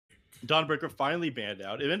Dawnbreaker finally banned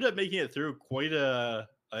out. It ended up making it through quite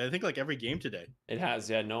I think like every game today. It has,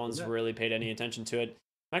 yeah. No one's Wasn't it? really paid any attention to it.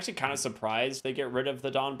 I'm actually kind of surprised they get rid of the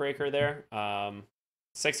Dawnbreaker there.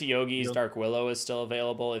 Sexy Yogi's You know, Dark Willow is still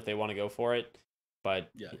available if they want to go for it, but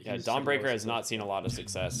yeah, yeah, he's the Dawnbreaker lowest has of those. not seen a lot of 10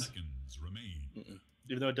 success. seconds remain.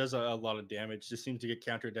 Even though it does a lot of damage, just seems to get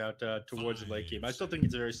countered out towards the late game. I still think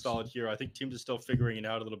it's a very solid hero. I think teams are still figuring it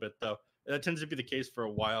out a little bit, though. That tends to be the case for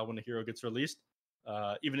a while when a hero gets released,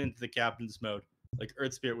 even into the captain's mode. Like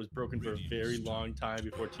Earth Spirit was broken for a very long time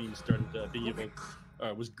before teams started being able,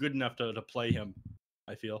 was good enough to play him.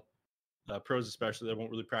 I feel pros especially, they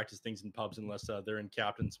won't really practice things in pubs unless they're in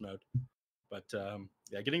captain's mode. But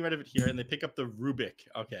yeah, getting rid of it here, and they pick up the Rubik.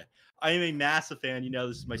 Okay, I am a massive fan. You know,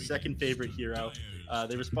 this is my second favorite hero.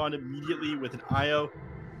 They respond immediately with an IO.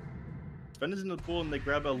 Sven is in the pool, and they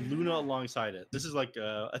grab a Luna alongside it. This is like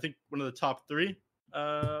I think one of the top three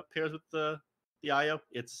pairs with the IO.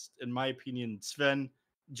 It's in my opinion Sven,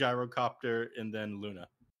 Gyrocopter, and then Luna.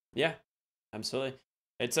 Yeah, absolutely.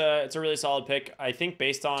 It's a really solid pick. I think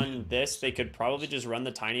based on this, they could probably just run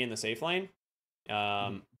the Tiny in the safe lane.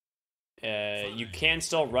 You can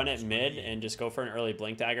still run it mid and just go for an early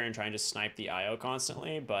blink dagger and try and just snipe the IO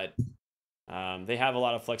constantly, but they have a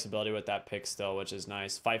lot of flexibility with that pick still, which is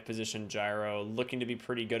nice. 5-position gyro, looking to be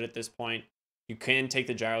pretty good at this point. You can take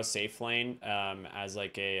the gyro safe lane as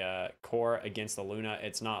like a core against the Luna.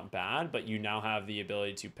 It's not bad, but you now have the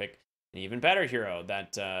ability to pick an even better hero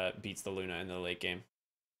that beats the Luna in the late game.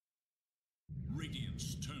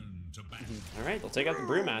 Radiant's turn to battle. All right, they'll take out the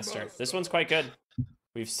Brewmaster. This one's quite good.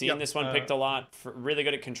 We've seen this one picked a lot. Really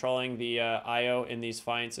good at controlling the IO in these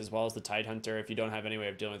fights, as well as the Tidehunter. If you don't have any way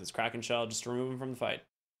of dealing with this Kraken Shell, just remove him from the fight.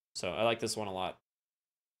 So I like this one a lot.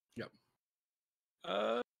 Yep.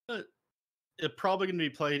 It's probably going to be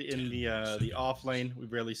played in the off lane. We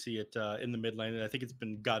rarely see it in the mid lane, and I think it's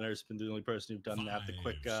been Gunner's been the only person who've done that. The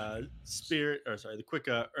quick the quick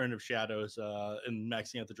Urn of Shadows and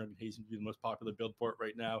maxing out the Drunken Haze seems to be the most popular build port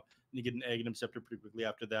right now. And you get an Egg and Scepter pretty quickly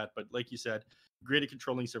after that. But like you said, great at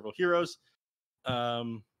controlling several heroes.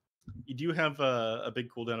 You do have a big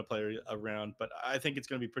cooldown to play around, but I think it's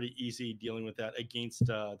going to be pretty easy dealing with that against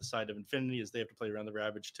the side of Infinity, as they have to play around the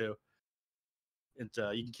Ravage too. And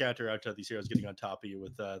you can counter out these heroes getting on top of you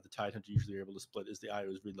with the Tidehunter. Usually you're able to split as the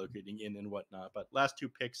IO is relocating in and whatnot. But last two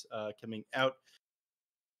picks coming out.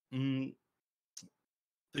 They've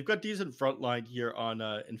got decent front line here on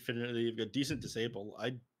Infinity. They've got decent disable.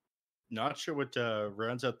 I'm not sure what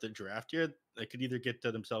rounds out the draft here. They could either get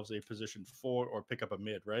themselves a position 4 or pick up a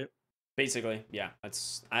mid, right? Basically, yeah.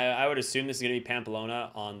 I would assume this is going to be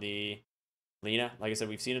Pamplona on the Lina. Like I said,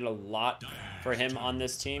 we've seen it a lot for him on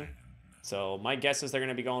this team. So my guess is they're going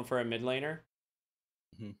to be going for a mid laner.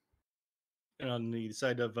 Mm-hmm. And on the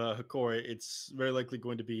side of Hokori, it's very likely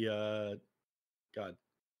going to be God.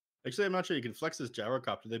 Actually, I'm not sure you can flex this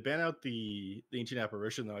Gyrocopter. They ban out the Ancient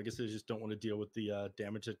Apparition, though. I guess they just don't want to deal with the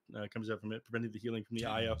damage that comes out from it, preventing the healing from the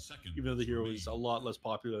IO, even though the hero is a lot less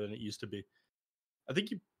popular than it used to be. I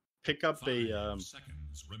think you pick up you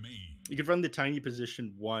could run the Tiny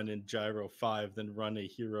position 1 and Gyro 5, then run a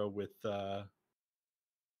hero with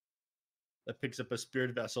that picks up a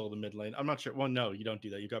Spirit Vessel in the mid lane. I'm not sure. Well, no, you don't do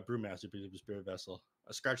that. You got Brewmaster picks up a Spirit Vessel.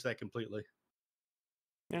 I scratch that completely.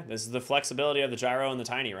 Yeah, this is the flexibility of the Gyro and the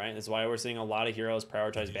Tiny, right? That's why we're seeing a lot of heroes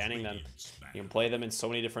prioritize banning them. You can play them in so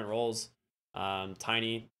many different roles.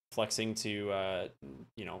 Tiny flexing to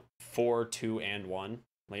 4, 2, and 1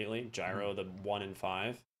 lately. Gyro the 1 and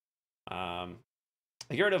 5. A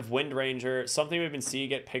hero of Wind Ranger, something we've been seeing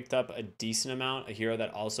get picked up a decent amount. A hero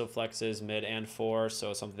that also flexes mid and 4,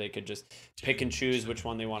 so something they could just pick and choose which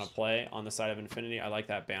one they want to play on the side of Infinity. I like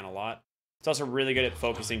that ban a lot. It's also really good at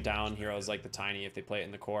focusing down heroes like the Tiny if they play it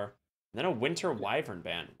in the core. And then a Winter Wyvern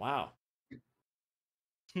ban. Wow.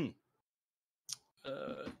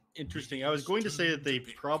 Interesting. I was going to say that they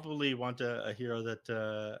probably want a hero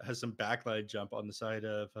that has some backline jump on the side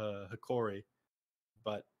of Hokori,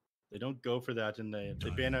 but they don't go for that, and they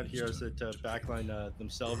ban out heroes that backline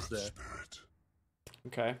themselves there.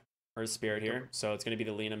 Okay. Or Spirit here. So it's going to be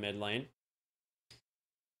the Lina mid lane.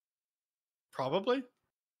 Probably.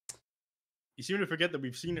 You seem to forget that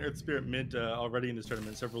we've seen Earth Spirit mid already in this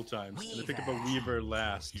tournament several times, and they pick up a Weaver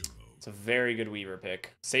last. It's a very good Weaver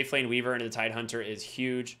pick. Safe lane Weaver into the Tidehunter is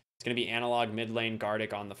huge. It's going to be analog mid lane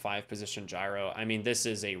Gardic on the 5-position Gyro. I mean, this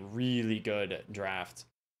is a really good draft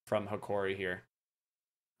from Hokori here.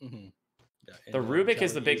 Mm-hmm. Yeah, the Rubik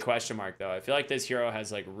is the big question mark, though. I feel like this hero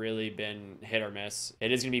has like really been hit or miss.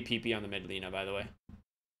 It is going to be PP on the mid Lina, by the way.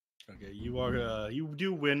 Okay, you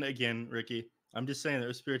do win again, Ricky. I'm just saying that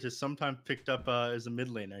Earth Spirit is sometimes picked up as a mid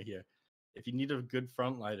laner here. if you need a good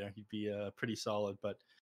frontliner, he'd be pretty solid. But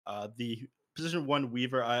the position 1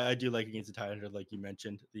 Weaver, I do like against the Tidehunter, like you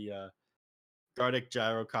mentioned. The Gardic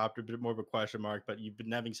Gyrocopter, a bit more of a question mark, but you've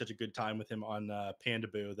been having such a good time with him on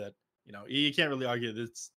Pandaboo that, you can't really argue that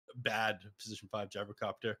it's a bad position 5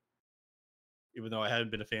 Gyrocopter. Even though I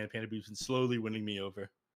haven't been a fan of Pandaboo, he's been slowly winning me over.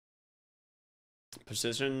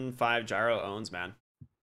 Position 5 gyro owns, man.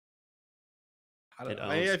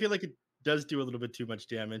 I feel like it does do a little bit too much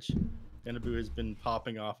damage. Pandaboo has been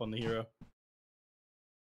popping off on the hero.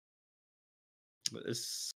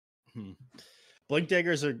 Blink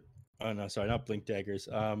daggers are... Oh, no, sorry, not blink daggers.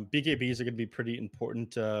 BKBs are going to be pretty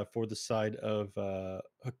important for the side of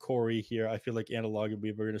Hokori here. I feel like Analog and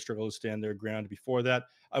Weaver are going to struggle to stand their ground before that.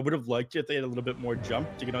 I would have liked it if they had a little bit more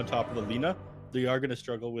jump to get on top of the Lina. They are going to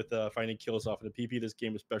struggle with finding kills off of the PP this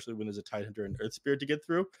game, especially when there's a Tidehunter and Earth Spirit to get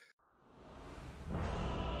through.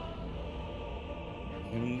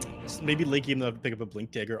 Maybe late game they'll have to pick up a blink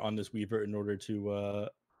dagger on this Weaver in order to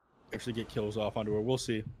actually get kills off onto her. We'll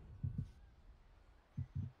see.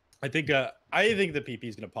 I think the PP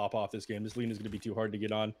is going to pop off this game. This Lina is going to be too hard to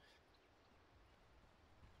get on.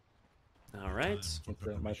 All right, that's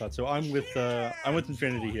my thought. So I'm with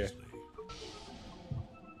Infinity here.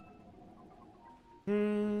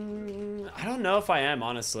 I don't know if I am,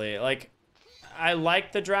 honestly. Like, I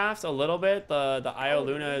like the draft a little bit. The Io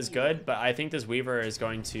Luna is good, but I think this Weaver is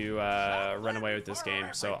going to run away with this game.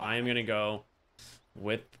 So I am going to go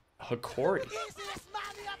with Hokori.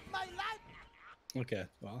 Okay,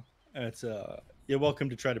 well, it's you're welcome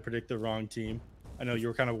to try to predict the wrong team. I know you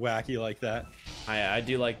were kind of wacky like that. I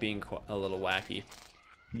do like being a little wacky.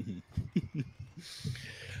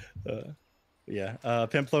 Yeah,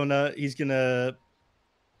 Pamplona, he's gonna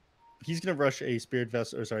rush a Spirit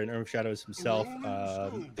Vessel, or sorry, an Urn of Shadows himself.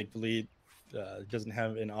 Thankfully, doesn't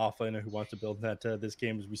have an offlaner who wants to build that this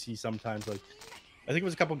game, as we see sometimes. Like, I think it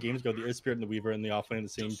was a couple games ago, the Earth Spirit and the Weaver in the offlane at the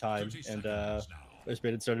same time, and Earth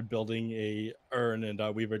Spirit had started building a Urn, and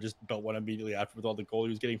Weaver just built one immediately after with all the gold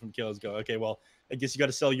he was getting from kills. Go, okay, well, I guess you got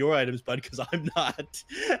to sell your items, bud, because I'm not.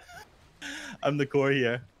 I'm the core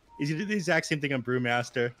here. He's gonna do the exact same thing on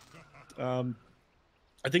Brewmaster. I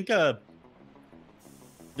think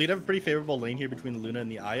they'd have a pretty favorable lane here between the Luna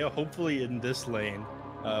and the Aya. Hopefully in this lane,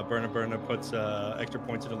 Berna puts extra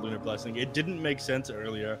points into Lunar Blessing. It didn't make sense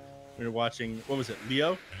earlier. We were watching, what was it,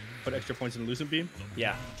 Leo put extra points in Lucent Beam?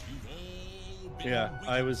 Yeah. Yeah,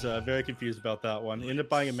 I was very confused about that one. Ended up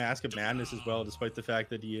buying a Mask of Madness as well, despite the fact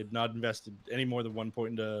that he had not invested any more than 1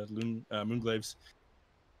 point into Moonglaves.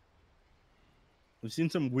 We've seen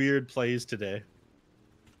some weird plays today.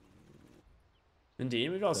 Indeed,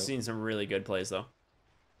 we've also seen some really good plays, though.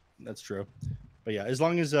 That's true. But yeah, as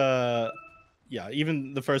long as, yeah,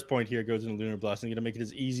 even the first point here goes into Lunar Blessing, going to make it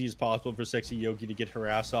as easy as possible for Sexy Yogi to get her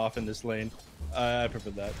ass off in this lane. I prefer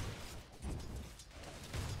that.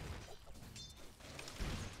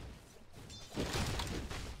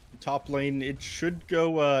 Top lane, it should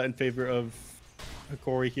go in favor of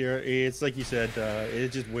Hokori here. It's like you said,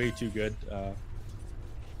 it's just way too good.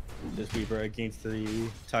 This Weaver against the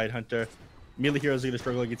Tidehunter. Melee heroes are going to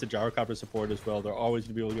struggle against the Gyrocopter support as well. They're always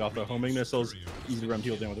going to be able to get off the homing missiles. Easy to run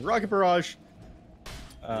people down with a Rocket Barrage.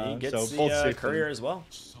 He gets so the Courier as well.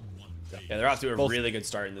 Yeah, they're off to a really good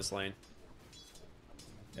start in this lane.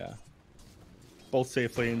 Yeah. Both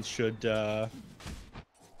safe lanes should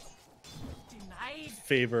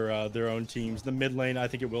favor their own teams. The mid lane, I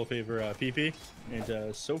think it will favor PP.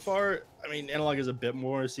 And so far, I mean, Analog is a bit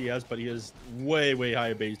more CS, but he has way, way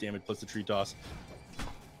higher base damage plus the tree toss.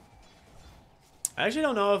 I actually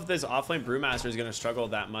don't know if this offlane Brewmaster is going to struggle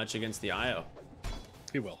that much against the IO.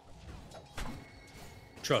 He will.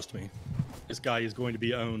 Trust me. This guy is going to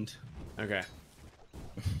be owned. Okay.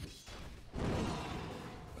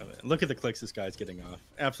 Look at the clicks this guy's getting off.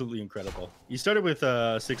 Absolutely incredible. He started with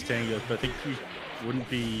 6 tangos, but I think he wouldn't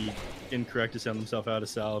be incorrect to send himself out of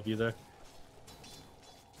salve either.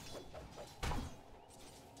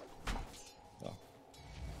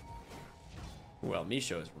 Well,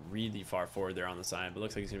 Misho is really far forward there on the side, but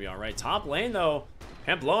looks like he's going to be all right. Top lane, though,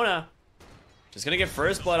 Pamplona just going to get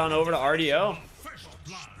first blood on over to RDO.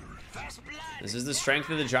 This is the strength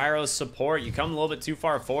of the Gyro's support. You come a little bit too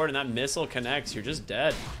far forward and that missile connects. You're just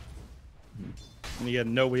dead. And he had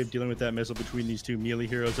no way of dealing with that missile between these two melee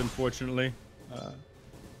heroes, unfortunately.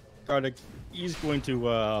 Gardic, he's going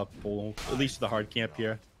to pull at least the hard camp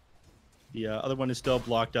here. The other one is still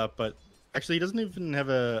blocked up, but actually he doesn't even have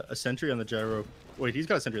a sentry on the gyro. Wait, he's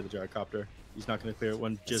got a sentry on the gyrocopter. He's not going to clear it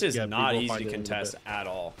one just yet. This is yet, not easy to contest at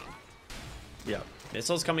all. Yeah.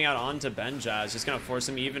 Missile's coming out onto Benja. It's just going to force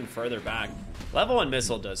him even further back. Level 1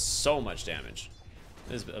 missile does so much damage.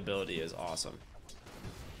 His ability is awesome.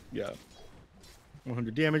 Yeah.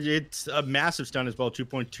 100 damage. It's a massive stun as well,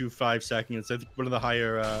 2.25 seconds. I think one of the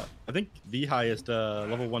higher, I think the highest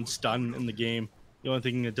level 1 stun in the game. The only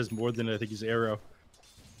thing that does more than it, I think, is arrow.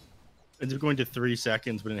 Ends up going to 3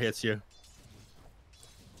 seconds when it hits you.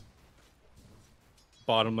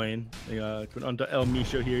 Bottom lane. Going on to El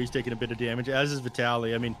Misho here. He's taking a bit of damage, as is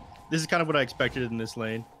Vitaly. I mean, this is kind of what I expected in this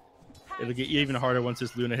lane. It'll get even harder once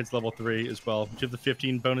this Luna hits level 3 as well. If you have the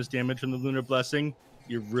 15 bonus damage from the Lunar Blessing,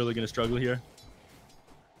 you're really going to struggle here.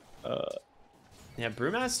 Yeah,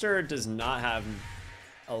 Brewmaster does not have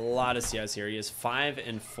a lot of CS here. He is 5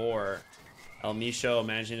 and 4. El Misho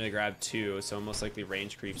managing to grab 2, so most likely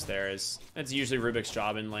range creeps there. It's usually Rubik's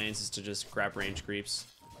job in lanes is to just grab range creeps.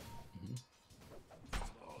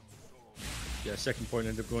 Yeah, second point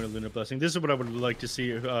ended up going to Luna Blessing. This is what I would like to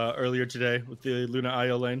see earlier today with the Luna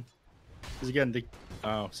IO lane. Because again,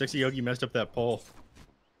 Sexy Yogi messed up that pole.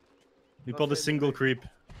 He pulled a single creep.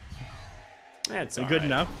 That's good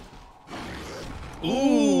enough.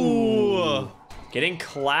 Ooh! Getting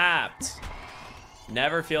clapped.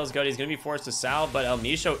 Never feels good. He's going to be forced to salve, but El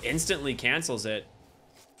Misho instantly cancels it.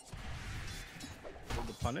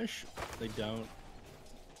 The punish? They don't.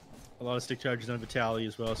 A lot of stick charges on Vitaly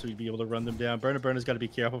as well, so he'd be able to run them down. Burner's got to be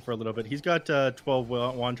careful for a little bit. He's got 12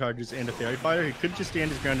 wand charges and a fairy fighter. He could just stand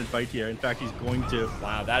his ground and fight here. In fact, he's going to.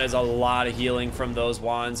 Wow, that is a lot of healing from those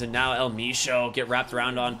wands. And now El Misho get wrapped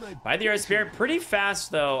around on by the Earth Spirit. Pretty fast,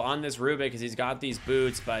 though, on this Rubik because he's got these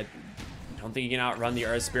boots, but I don't think he can outrun the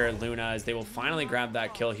Earth Spirit Luna as they will finally grab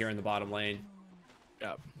that kill here in the bottom lane.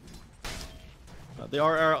 Yep. They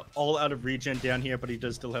are all out of regen down here, but he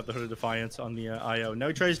does still have the Hood of Defiance on the IO. Now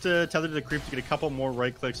he tries to tether to the creep to get a couple more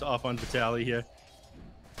right clicks off on Vitaly here.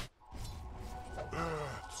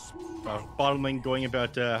 Bottom lane going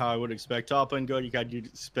about how I would expect. Top lane going, you'd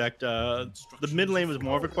expect. The mid lane was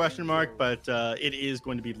more of a question mark, but it is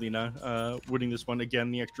going to be Lina winning this one.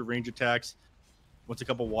 Again, the extra range attacks. Once a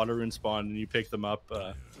couple water runes spawn and you pick them up.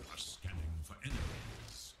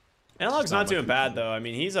 Analog's not doing bad, though. I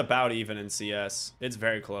mean, he's about even in CS. It's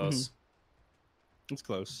very close. It's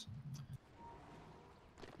close.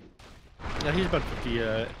 Yeah, he's about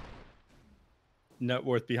 50 net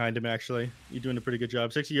worth behind him, actually. You're doing a pretty good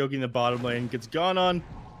job. Sexy Yogi in the bottom lane gets gone on,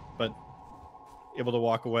 but able to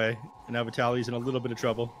walk away. And now Vitaly's in a little bit of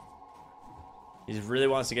trouble. He really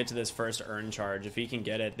wants to get to this first earn charge. If he can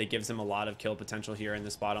get it, that gives him a lot of kill potential here in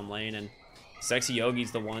this bottom lane. And Sexy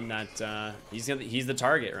Yogi's the one that he's the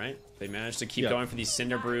target, right? They managed to keep going for these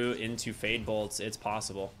Cinder Brew into Fade Bolts. It's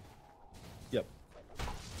possible. Yep.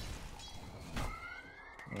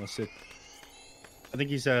 That's it. I think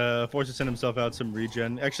he's forced to send himself out some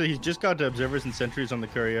regen. Actually, he's just got Observers and Sentries on the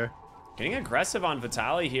Courier. Getting aggressive on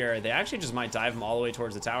Vitaly here. They actually just might dive him all the way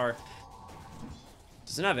towards the tower.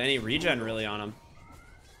 Doesn't have any regen really on him.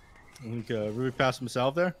 I think Rubik passed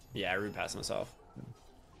himself there. Yeah, Rubik passed himself.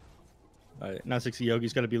 All right, now Sexy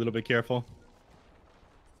Yogi's got to be a little bit careful.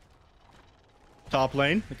 Top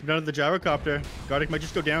lane, they come down to the gyrocopter. Gardic might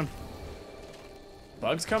just go down.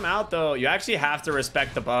 Bugs come out, though. You actually have to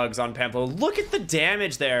respect the bugs on Pampo. Look at the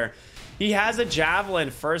damage there. He has a Javelin,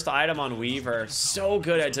 first item on Weaver. So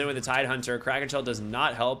good at dealing with the Tidehunter. Kraken Shell does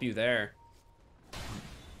not help you there.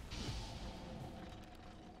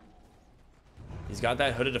 He's got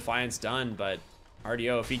that Hood of Defiance done, but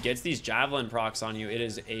RDO, if he gets these Javelin procs on you, it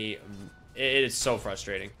is so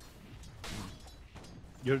frustrating.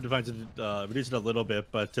 Your Defiance reduced it a little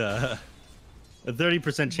bit, but a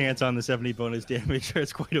 30% chance on the 70 bonus damage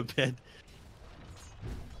hurts quite a bit.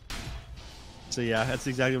 So yeah, that's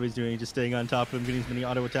exactly what he's doing. Just staying on top of him, getting as many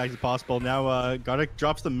auto attacks as possible. Now Gardic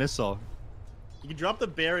drops the missile. He can drop the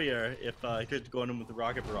barrier if he tries to go on him with the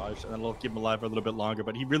rocket barrage, and that'll keep him alive for a little bit longer.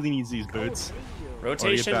 But he really needs these boots.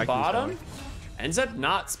 Rotation bottom ends up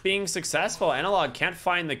not being successful. Analog can't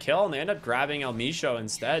find the kill, and they end up grabbing El Misho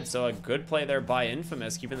instead. So a good play there by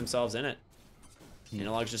Infamous, keeping themselves in it.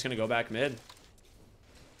 Analog's just gonna go back mid.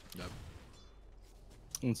 Yep.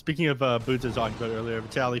 And speaking of boots, I was talking about earlier,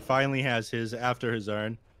 Vitaly finally has his after his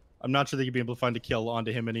Zarn. I'm not sure they could be able to find a kill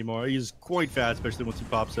onto him anymore. He's quite fast, especially once he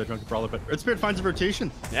pops a Drunken Brawler. But Red Spirit finds a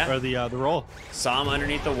rotation, or the roll. Saw him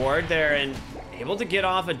underneath the ward there and able to get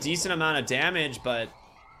off a decent amount of damage, but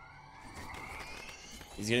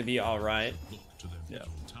he's gonna be all right. Yeah.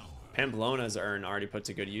 Pamplona's Urn already put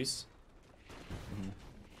to good use.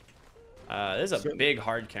 This is a big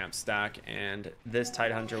hard camp stack, and this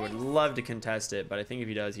Tidehunter would love to contest it, but I think if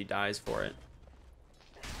he does, he dies for it.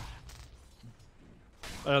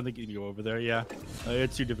 I don't think you can go over there, yeah.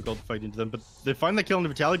 It's too difficult to fight into them, but they find the kill on the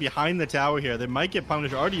Vitaly behind the tower here. They might get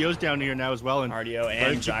punished. RDO's down here now as well. And RDO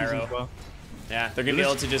and Gyro. Well. Yeah, they're going to be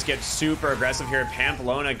able to just get super aggressive here.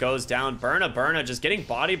 Pamplona goes down. Berna just getting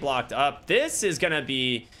body blocked up. This is going to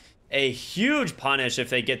be a huge punish if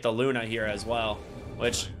they get the Luna here as well.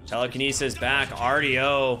 Which, telekinesis back,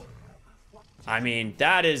 RDO. I mean,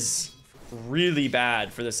 that is really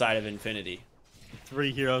bad for the side of Infinity.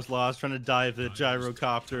 3 heroes lost, trying to dive the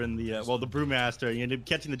gyrocopter and the, well, the Brewmaster. You ended up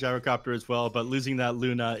catching the gyrocopter as well, but losing that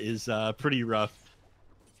Luna is pretty rough.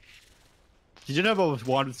 She did have almost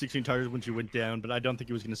 1 with 16 targets when she went down, but I don't think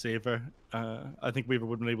he was going to save her. I think Weaver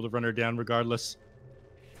would have been able to run her down regardless.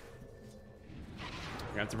 We're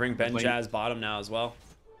going to have to bring Ben Jazz bottom now as well.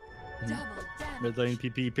 Mid lane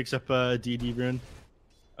PP picks up DD rune.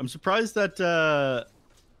 I'm surprised that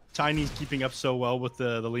Tiny's keeping up so well with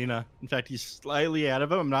the Lina. In fact, he's slightly out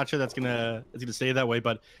of him. I'm not sure it's gonna stay that way,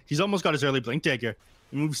 but he's almost got his early blink dagger.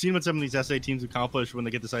 And we've seen what some of these SA teams accomplish when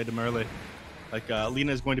they get this item early. Like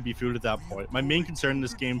Lina is going to be food at that point. My main concern in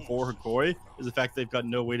this game for Hokori is the fact they've got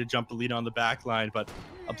no way to jump the Lina on the back line. But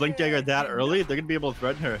a blink dagger that early, they're gonna be able to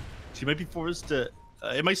threaten her. She might be forced to.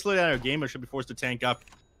 It might slow down her game, or she'll be forced to tank up.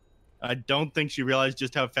 I don't think she realized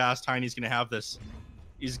just how fast Tiny's gonna have this.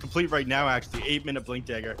 He's complete right now, actually. 8-minute blink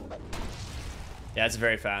dagger. Yeah, it's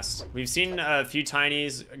very fast. We've seen a few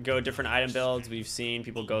Tinies go different item builds. We've seen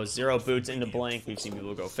people go 0 boots into blink. We've seen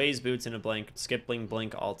people go phase boots into blink, skip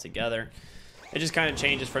blink altogether. It just kind of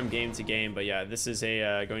changes from game to game. But yeah, this is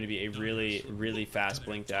going to be a really fast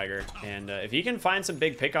blink dagger. And if he can find some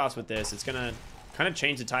big pickoffs with this, it's gonna kind of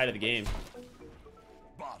change the tide of the game.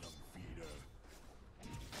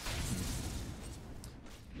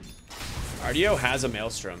 RDO has a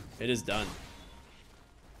Maelstrom. It is done.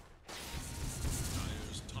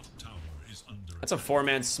 That's a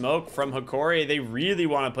 4-man smoke from Hokori. They really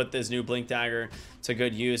want to put this new blink dagger to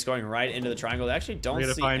good use, going right into the triangle. They actually don't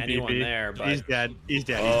see anyone there, but he's dead. He's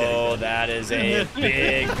dead. Oh, that is a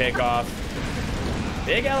big pickoff.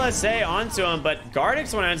 Big LSA onto him, but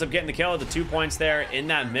Gardex one ends up getting the kill with the 2 points there in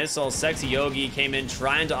that missile. Sexy Yogi came in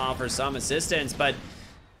trying to offer some assistance, but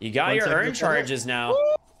you got your urn charges now.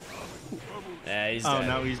 Yeah, he's dead. Oh,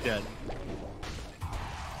 no, he's dead.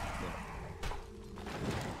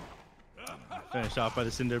 Finished off by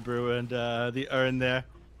the Cinder Brew and the urn there.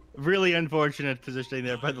 Really unfortunate positioning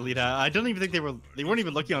there by the lead. I don't even think they weren't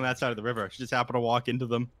even looking on that side of the river. She just happened to walk into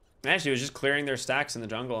them. Actually, was just clearing their stacks in the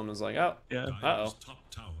jungle and was like, oh, yeah. Uh-oh.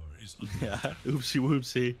 Yeah, oopsie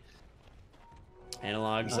whoopsie.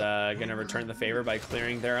 Analog's gonna return the favor by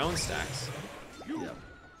clearing their own stacks. Yeah.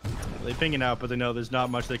 They ping it out, but they know there's not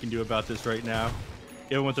much they can do about this right now.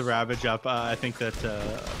 Even with the Ravage up, I think that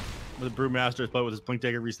the Brewmaster split with his blink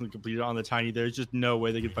dagger recently completed on the Tiny, there's just no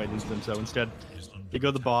way they can fight into them. So instead, they go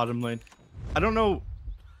the bottom lane. I don't know.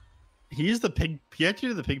 He actually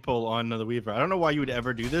did the pig pull on the Weaver. I don't know why you would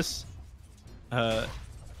ever do this.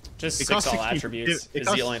 Just 6 all attributes is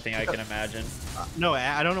the only thing I can imagine. No,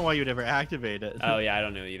 I don't know why you would ever activate it. Oh yeah, I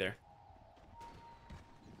don't know either.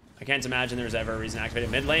 I can't imagine there's ever a reason to activate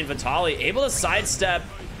it. Mid lane, Vitali able to sidestep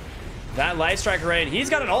that Light Strike raid. He's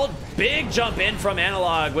got an old big jump in from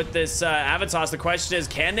Analog with this Avatos. The question is,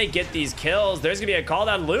 can they get these kills? There's gonna be a call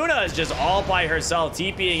down. Luna is just all by herself,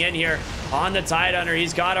 TPing in here on the Tidehunter.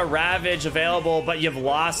 He's got a Ravage available, but you've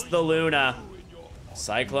lost the Luna.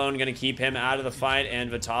 Cyclone gonna keep him out of the fight,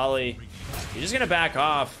 and Vitali, he's just gonna back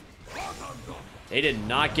off. They did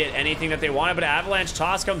not get anything that they wanted, but Avalanche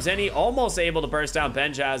Toss comes in. He almost able to burst down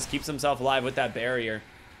Benjaz, keeps himself alive with that barrier.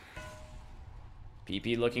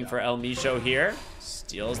 PP looking for El Micho here.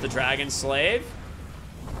 Steals the Dragon Slave.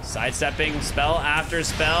 Sidestepping spell after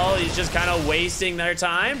spell. He's just kind of wasting their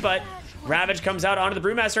time, but Ravage comes out onto the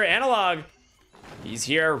Brewmaster. Analog, he's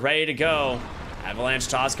here, ready to go. Avalanche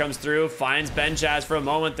Toss comes through, finds Benjaz for a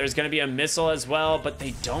moment. There's going to be a missile as well, but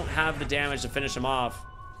they don't have the damage to finish him off.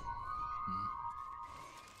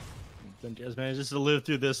 Benjaz manages to live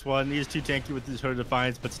through this one. He's too tanky with his Horde of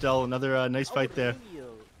Defiance, but still another nice fight there.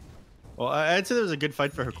 Well, I'd say there was a good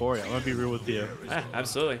fight for Hokori. I'm going to be real with you. Yeah,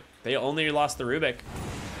 absolutely. They only lost the Rubik.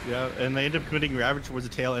 Yeah, and they end up committing Ravage towards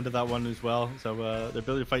the tail end of that one as well. So their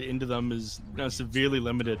ability to fight into them is severely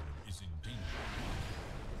limited.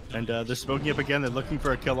 And they're smoking up again. They're looking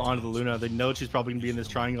for a kill onto the Luna. They know she's probably going to be in this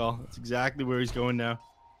triangle. That's exactly where he's going now.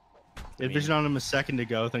 They had vision on him a second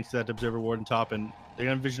ago, thanks to that Observer Ward on top. And they're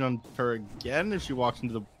going to vision on her again if she walks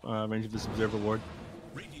into the range of this Observer Ward.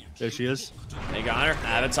 There she is. They got her.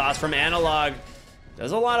 Avatos from Analog.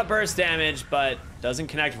 Does a lot of burst damage, but doesn't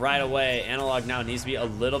connect right away. Analog now needs to be a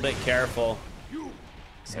little bit careful.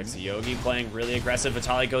 Sexy Yogi playing really aggressive.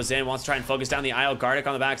 Vitali goes in, wants to try and focus down the Isle. Gardic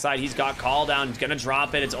on the backside. He's got call down. He's going to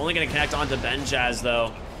drop it. It's only going to connect onto Benjaz,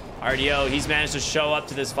 though. RDO, he's managed to show up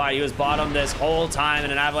to this fight. He was bottom this whole time,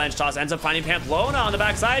 and an avalanche toss ends up finding Pamplona on the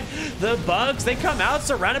backside. The bugs, they come out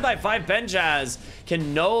surrounded by 5. Benjaz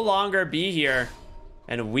can no longer be here.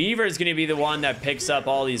 And Weaver's going to be the one that picks up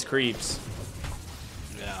all these creeps.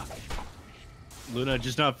 Yeah. Luna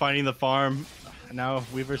just not finding the farm. Now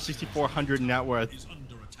Weaver 6,400 net worth.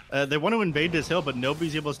 They want to invade this hill, but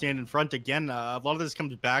nobody's able to stand in front. Again, a lot of this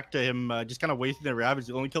comes back to him just kind of wasting their Ravage.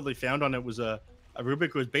 The only kill they found on it was a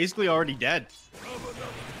Rubik who was basically already dead.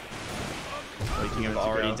 Speaking of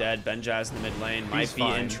already dead, Benjaz in the mid lane might be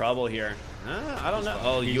in trouble here. I don't know.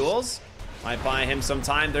 Oh, Yules might buy him some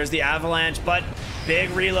time. There's the avalanche, but big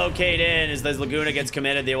relocate in as this Laguna gets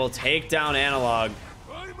committed. They will take down Analog.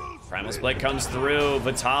 Primal Split comes through.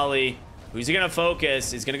 Vitali, who's he gonna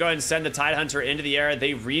focus? He's gonna go ahead and send the Tidehunter into the air.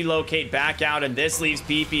 They relocate back out, and this leaves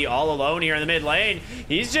PP all alone here in the mid lane.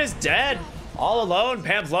 He's just dead. All alone.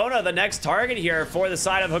 Pamplona, the next target here for the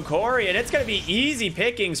side of Hokori, and it's going to be easy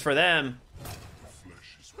pickings for them.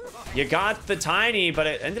 You got the Tiny, but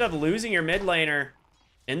it ended up losing your mid laner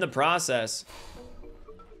in the process.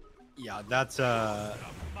 Yeah, that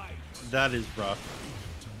is rough.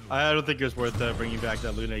 I don't think it was worth bringing back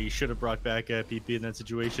that Luna. You should have brought back PP in that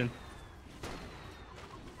situation.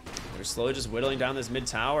 They're slowly just whittling down this mid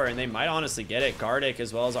tower, and they might honestly get it. Gardic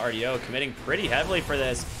as well as RDO committing pretty heavily for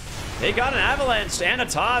this. They got an avalanche and a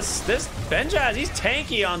toss. This Benjaz, he's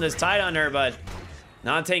tanky on this Tidehunter, but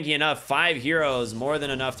not tanky enough. 5 heroes, more than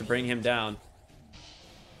enough to bring him down.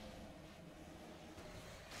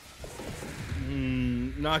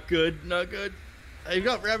 Not good, not good. They've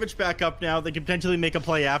got Ravage back up now. They can potentially make a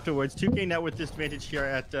play afterwards. 2k net with disadvantage here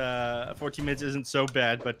at 14 minutes isn't so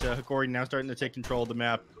bad, but Hokori now starting to take control of the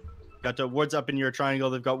map. Got wards up in your triangle.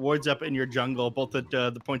 They've got wards up in your jungle, both at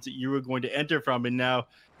the points that you were going to enter from, and now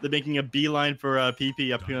they're making a beeline for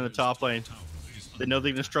PP up here on the top lane. They know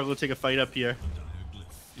they're going to struggle to take a fight up here.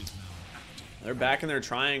 They're back in their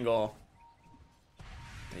triangle.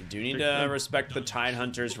 They do need to respect the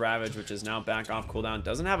Tidehunter's Ravage, which is now back off cooldown.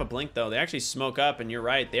 Doesn't have a blink, though. They actually smoke up, and you're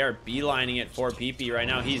right. They are beelining it for PP right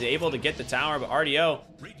now. He's able to get the tower, but RDO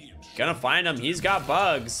gonna find him. He's got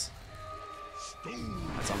bugs.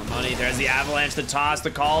 That's on the money. There's the avalanche, the toss, the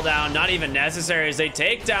call down. Not even necessary as they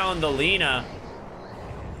take down the Lina.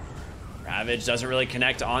 Ravage doesn't really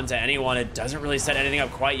connect onto anyone. It doesn't really set anything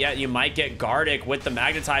up quite yet. You might get Gardic with the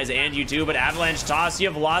Magnetize, and you do, but avalanche toss. You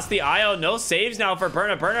have lost the IO. No saves now for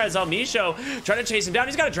Perna. Perna as El Misho trying to chase him down.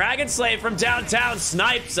 He's got a Dragon Slave from downtown.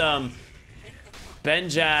 Snipes him.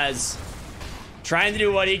 Benjaz trying to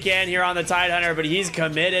do what he can here on the Tidehunter, but he's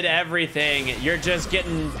committed everything. You're just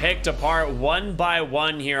getting picked apart one by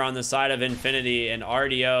one here on the side of Infinity, and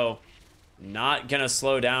RDO not gonna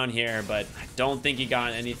slow down here, but I don't think he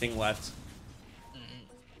got anything left.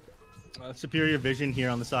 Superior vision here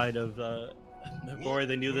on the side of Hokori.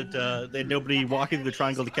 They knew that they had nobody walking through the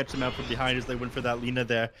triangle to catch them out from behind as they went for that Lina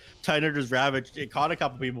there. Tidehunter's ravaged. It caught a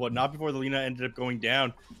couple people, but not before the Lina ended up going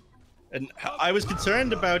down. And I was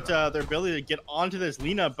concerned about their ability to get onto this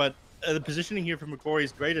Lina, but the positioning here from Hokori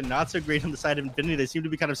is great and not so great on the side of Infinity. They seem to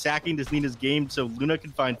be kind of sacking this Lina's game so Luna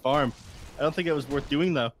can find farm. I don't think it was worth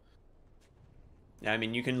doing, though. Yeah, I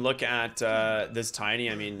mean, you can look at this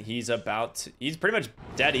Tiny. I mean, he's pretty much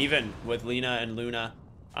dead even with Lina and Luna.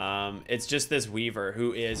 It's just this Weaver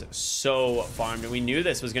who is so farmed, and we knew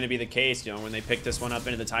this was going to be the case. You know, when they picked this one up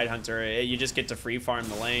into the Tidehunter, you just get to free farm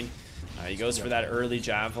the lane. He goes for that early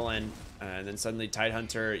Javelin, and then suddenly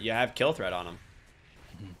Tidehunter, you have kill threat on him.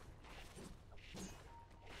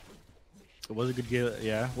 It was a good game.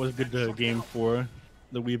 Yeah, it was a good game for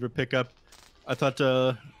the Weaver pickup. I thought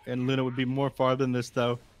and Luna would be more far than this,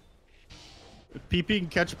 though. If PP can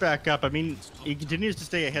catch back up, I mean, he continues to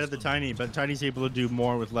stay ahead of the Tiny, but Tiny's able to do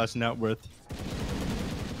more with less net worth.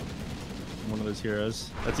 One of those heroes.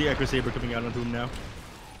 That's the Echo Saber coming out onto him now.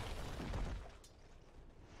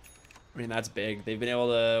 I mean, that's big. They've been able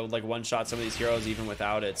to like one-shot some of these heroes even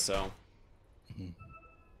without it, so.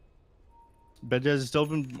 Benjaz has still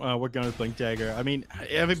been working on his Blink Dagger. I mean,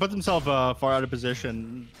 if he puts himself far out of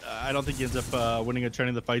position, I don't think he ends up winning or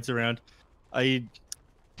turning the fights around. I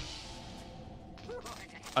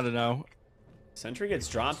don't know. Sentry gets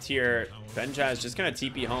dropped here. Benjaz just gonna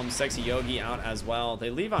TP home. Sexy Yogi out as well.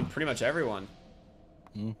 They leave on pretty much everyone.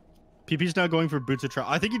 PP's now going for Boots of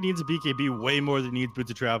Travel. I think he needs a BKB way more than he needs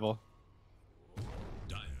Boots of Travel.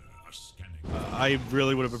 I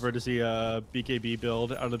really would have preferred to see a BKB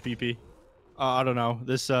build out of the PP. I don't know.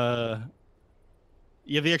 This, you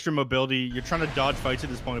have the extra mobility. You're trying to dodge fights at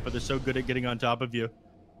this point, but they're so good at getting on top of you.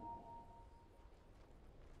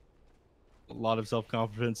 A lot of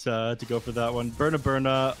self-confidence to go for that one.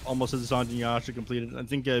 Burna almost has Sanjay Yasha completed. I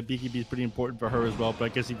think BKB is pretty important for her as well, but I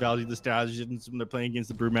guess he values the strategies when they're playing against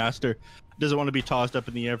the Brewmaster. Doesn't want to be tossed up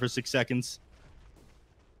in the air for 6 seconds.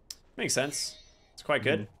 Makes sense. It's quite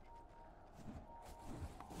good.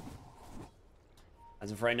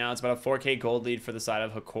 As of right now, it's about a 4K gold lead for the side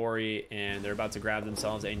of Hokori, and they're about to grab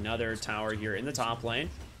themselves another tower here in the top lane.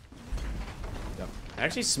 Yep.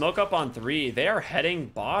 Actually, smoke up on 3. They are heading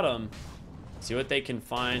bottom. See what they can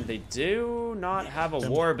find. They do not have a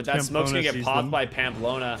ward, but that smoke's gonna get popped by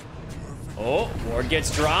Pamplona. Oh, ward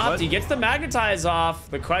gets dropped. He gets the magnetize off.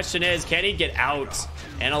 The question is, can he get out?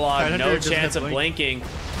 Analog, no chance of blinking.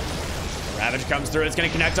 Ravage comes through. It's going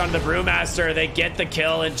to connect onto the Brewmaster. They get the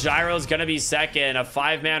kill, and Gyro's going to be second. A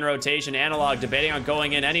 5-man rotation. Analog debating on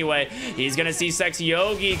going in anyway. He's going to see Sexy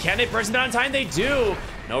Yogi. Can they burst him down in time? They do.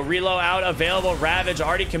 No reload out available. Ravage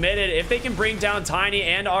already committed. If they can bring down Tiny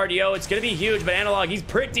and RDO, it's going to be huge. But Analog, he's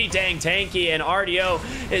pretty dang tanky, and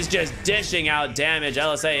RDO is just dishing out damage.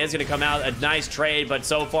 LSA is going to come out a nice trade, but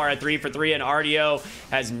so far at 3 for 3, and RDO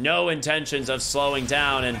has no intentions of slowing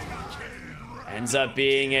down, and ends up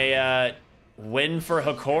being a win for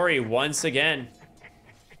Hokori once again.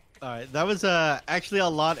 All right, that was actually a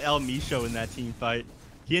lot El Misho in that team fight.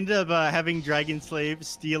 He ended up having Dragon Slave,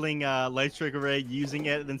 stealing Light Strike Array, using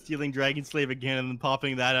it, then stealing Dragon Slave again, and then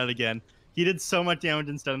popping that out again. He did so much damage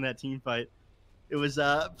instead in that team fight. It was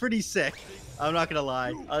pretty sick. I'm not gonna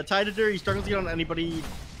lie. Tidator, he struggles to get on anybody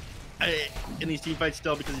in these team fights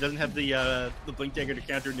still because he doesn't have the Blink Dagger to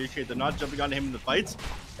counter initiate. They're not jumping onto him in the fights,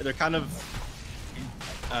 and they're kind of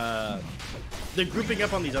they're grouping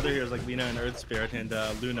up on these other heroes like Lina and Earth Spirit and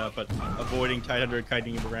Luna, but avoiding Tidehunter and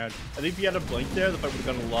kiting him around. I think if he had a blink there, the fight would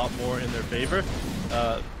have gone a lot more in their favor.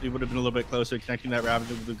 It would have been a little bit closer, connecting that Ravage.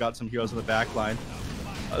 Would have got some heroes on the back line.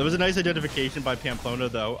 There was a nice identification by Pamplona,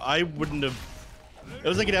 though. I wouldn't have. It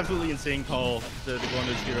was like an absolutely insane call to go on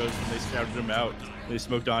those heroes when they scouted him out. They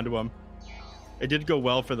smoked onto him. It did go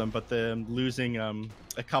well for them, but them losing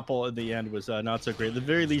a couple in the end was not so great. At the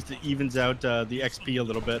very least, it evens out the XP a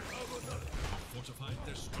little bit.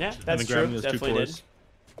 Yeah, that's true. Definitely did.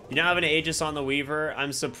 You now have an Aegis on the Weaver.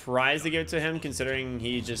 I'm surprised to give it to him, considering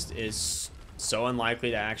he just is so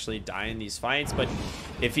unlikely to actually die in these fights. But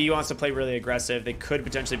if he wants to play really aggressive, they could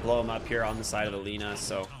potentially blow him up here on the side of Alina,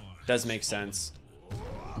 so it does make sense.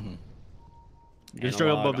 He's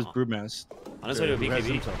struggling above his Brewmaster. On his way to a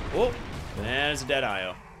BKB. Oh, there's a dead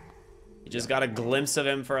IO. You just got a glimpse of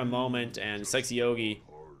him for a moment, and Sexy Yogi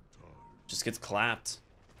just gets clapped.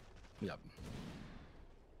 Yep.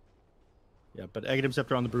 Yeah, but Aghanim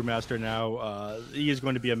Scepter on the Brewmaster now. He is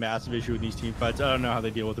going to be a massive issue in these team fights. I don't know how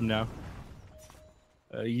they deal with him now.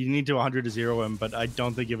 You need to 100 to 0 him, but I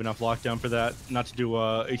don't think you have enough lockdown for that. Not to do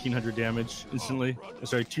 1,800 damage instantly.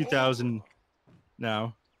 Sorry, 2,000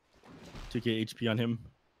 now. 2k HP on him.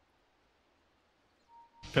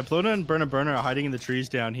 Pamplona and Burna are hiding in the trees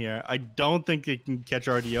down here. I don't think they can catch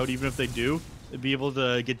RD out. Even if they do, they'd be able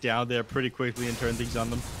to get down there pretty quickly and turn things on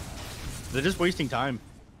them. They're just wasting time.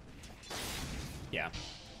 Yeah.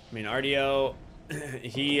 I mean, RDO,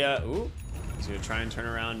 he's going to try and turn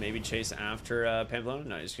around, maybe chase after Pamplona.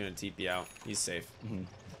 No, he's going to TP out. He's safe.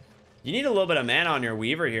 You need a little bit of mana on your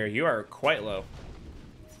Weaver here. You are quite low.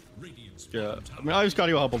 Yeah, I mean, I've got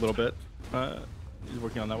to help a little bit. He's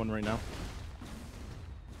working on that one right now.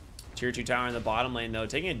 Tier 2 tower in the bottom lane, though,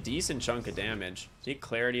 taking a decent chunk of damage. See,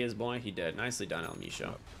 Clarity is blowing. He did. Nicely done, El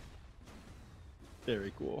Misho.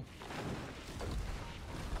 Very cool.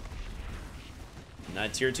 And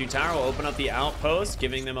that tier 2 tower will open up the outpost,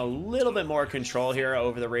 giving them a little bit more control here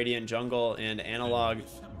over the Radiant jungle, and Analog.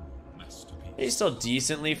 He's still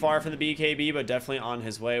decently far from the BKB, but definitely on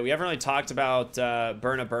his way. We haven't really talked about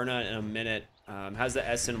Burna in a minute. Has the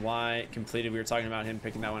SNY completed. We were talking about him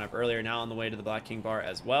picking that one up earlier. Now on the way to the Black King bar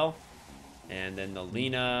as well. And then the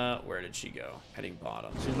Lina, where did she go? Heading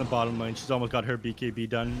bottom. She's in the bottom lane. She's almost got her BKB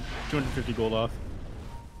done. 250 gold off.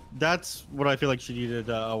 That's what I feel like she needed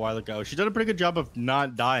a while ago. She's done a pretty good job of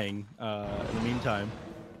not dying in the meantime.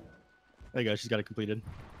 There you go. She's got it completed.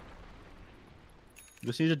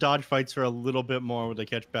 Just need to dodge fights for a little bit more when they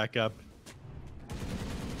catch back up.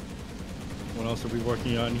 What else are we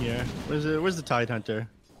working on here? Where's the Tidehunter?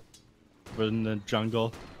 We're in the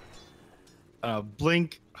jungle.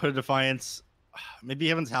 Blink, Hood of Defiance. Maybe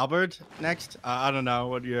Heaven's Halberd next? I don't know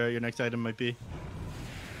what your next item might be.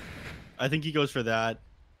 I think he goes for that.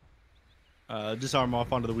 Disarm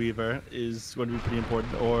off onto the Weaver is going to be pretty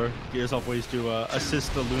important. Or get yourself ways to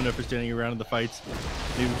assist the Luna for standing around in the fights.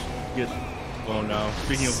 Maybe get... Oh no.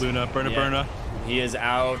 Speaking of Luna, Burna. He is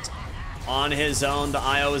out. on his own. The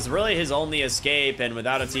IO is really his only escape, and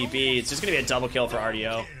without a TP, it's just going to be a double kill for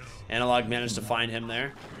RDO. Analog managed to find him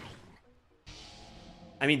there.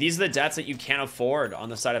 I mean, these are the deaths that you can't afford on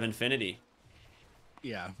the side of Infinity.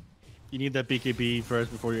 Yeah. You need that BKB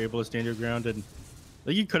first before you're able to stand your ground. And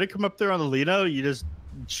like, you could have come up there on the Lino. You just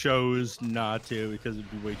chose not to because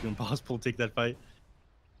it'd be way too impossible to take that fight.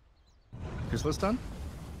 Chrysalis done?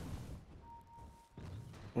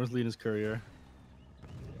 Where's Lina's courier?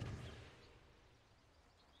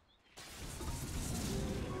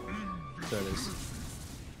 There it is.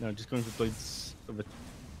 No, just going for blades of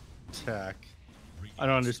attack. I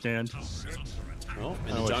don't understand. Oh,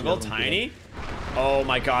 in the jungle, Tiny. Oh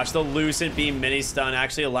my gosh, the Lucent Beam mini stun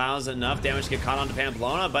actually allows enough damage to get caught onto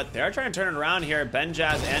Pamplona, but they're trying to turn it around here.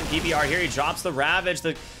 Benjaz and PBR here. He drops the Ravage.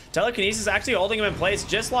 The telekinesis actually holding him in place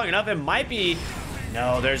just long enough. It might be...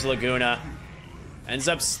 No, there's Laguna. Ends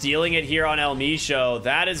up stealing it here on El Misho.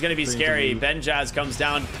 That is going to be scary. Benjaz comes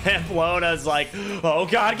down. Pamplona's like, oh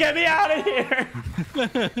god, get me out of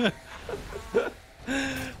here!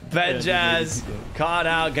 Benjaz caught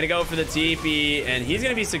out, gonna go for the TP, and he's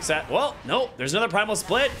gonna be successful. Well, no, there's another primal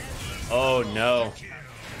split. Oh no.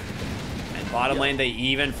 And bottom lane, they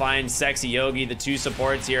even find Sexy Yogi. The two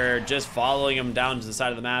supports here just following him down to the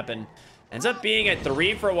side of the map, and ends up being a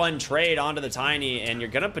 3-for-1 trade onto the Tiny, and you're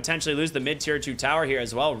gonna potentially lose the mid-tier 2 tower here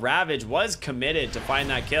as well. Ravage was committed to find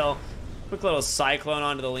that kill. Quick little Cyclone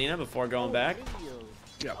onto the Lina before going back.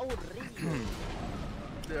 Yep.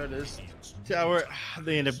 There it is. Tower,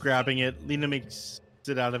 they end up grabbing it. Lina makes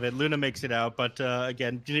it out of it. Luna makes it out, but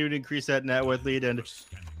again, continue to increase that net worth lead, and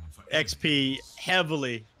XP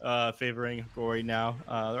heavily favoring Hokori now.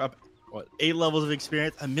 They're up, what, 8 levels of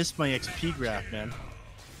experience. I missed my XP graph, man.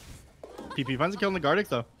 PP finds a kill on the Gardic,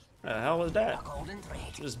 though. The hell was that?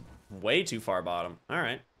 Just way too far bottom. All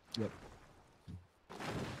right. Yep.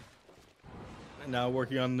 And now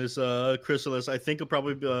working on this Chrysalis. I think he'll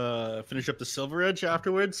probably finish up the Silver Edge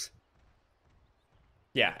afterwards.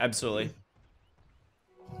 Yeah, absolutely.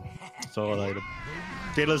 So like,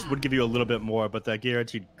 Daedalus would give you a little bit more, but that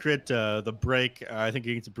guaranteed crit, the break, I think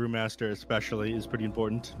against the Brewmaster especially, is pretty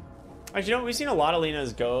important. Actually, you know, we've seen a lot of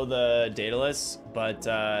Linas go the Daedalus, but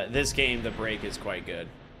this game, the break is quite good.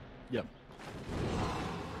 Yep.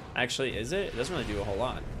 Actually, is it? It doesn't really do a whole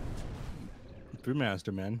lot.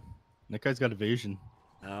 Brewmaster, man. That guy's got evasion.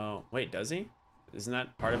 Oh, wait, does he? Isn't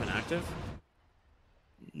that part of an active?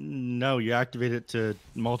 No, you activate it to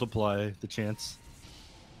multiply the chance.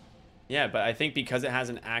 Yeah, but I think because it has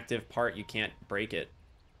an active part, you can't break it.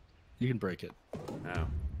 You can break it. Oh,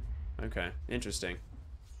 okay, interesting.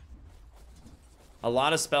 A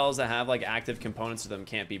lot of spells that have like active components to them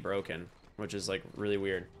can't be broken, which is like really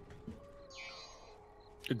weird.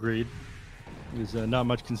 Agreed. There's not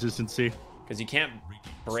much consistency. Because you can't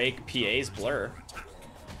break PA's blur.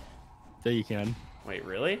 There you can. Wait,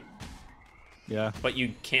 really? Yeah. But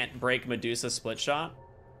you can't break Medusa split shot?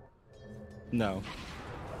 No.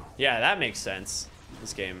 Yeah, that makes sense.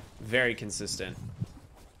 This game, very consistent.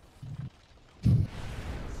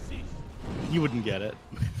 You wouldn't get it.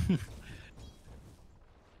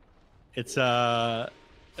 It's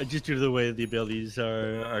just due to the way the abilities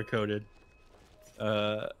are coded.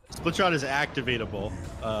 Split shot is activatable.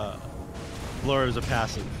 Blur is a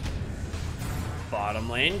passive. Bottom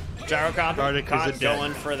lane, Gyrocopter caught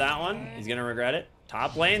going for that one. He's gonna regret it.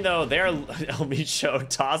 Top lane though, there El Micho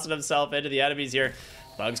tossing himself into the enemies here.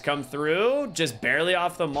 Bugs come through, just barely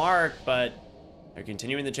off the mark, but they're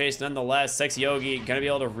continuing the chase nonetheless. Sexy Yogi gonna be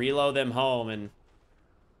able to reload them home, and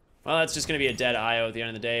well, that's just gonna be a dead IO at the end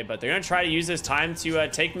of the day. But they're gonna try to use this time to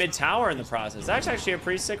take mid tower in the process. That's actually a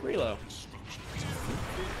pretty sick reload.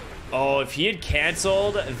 Oh, if he had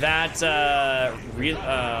canceled that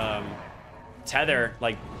tether,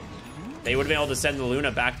 like, they would have been able to send the Luna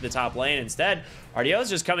back to the top lane. Instead, RDO is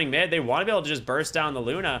just coming mid. They want to be able to just burst down the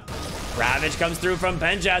Luna. Ravage comes through from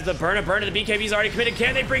Benjaz, but burn to the BKB's already committed.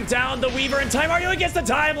 Can they bring down the Weaver in time? RDO gets the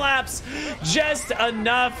time lapse. Just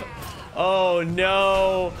enough. Oh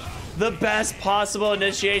no. The best possible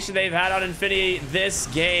initiation they've had on Infinity this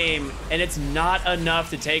game, and it's not enough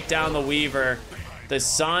to take down the Weaver. The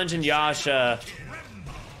Sanj and Yasha.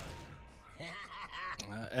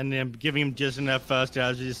 And then giving him just enough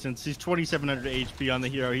strategy since he's 2,700 HP on the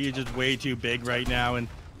hero. He's just way too big right now. And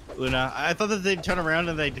Luna, I thought that they'd turn around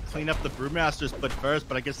and they'd clean up the Brewmaster split first,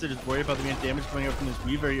 but I guess they're just worried about the amount of damage coming up from this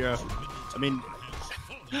Weaver hero. I mean,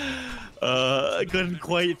 I couldn't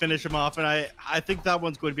quite finish him off, and I think that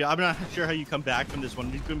one's going to be. I'm not sure how you come back from this one.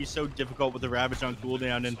 It's going to be so difficult with the Ravage on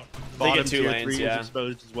cooldown, and bottom tier 3 is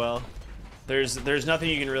exposed as well. There's nothing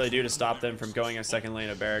you can really do to stop them from going a second lane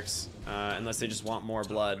of barracks, unless they just want more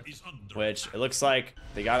blood, which it looks like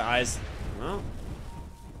they got eyes. Well,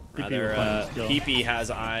 rather, PP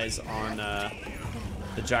has eyes on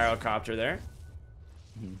the gyrocopter there.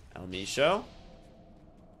 El Misho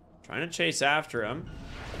trying to chase after him.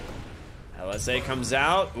 LSA comes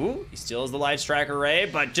out. Ooh, he steals the light strike array,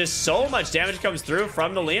 but just so much damage comes through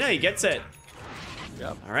from the Lina. He gets it.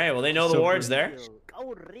 Yep. All right, well, they know the ward's there.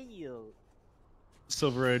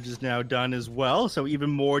 Silver Edge is now done as well, so even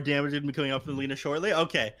more damage will be coming up from Lina shortly.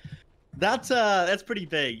 Okay, that's pretty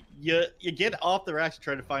big. You get off the racks to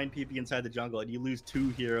try to find PP inside the jungle, and you lose 2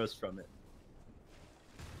 heroes from it.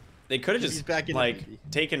 They could have just like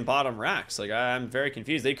taken bottom racks. Like, I'm very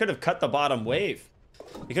confused. They could have cut the bottom wave.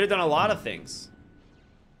 They could have done a lot of things.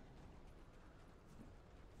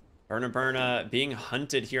 Burna being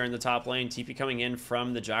hunted here in the top lane. TP coming in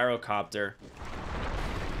from the gyrocopter.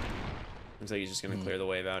 Looks like he's just going to clear the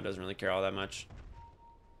wave out. Doesn't really care all that much.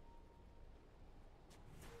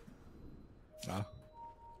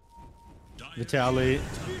 Vitaly.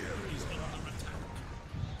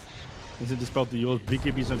 Is it dispelled the Yules?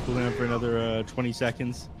 BKB's on cooldown for another 20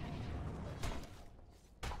 seconds.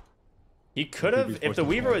 He could have, if the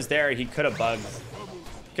Weaver was there, he could have bugged.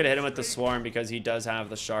 Could have hit him with the Swarm because he does have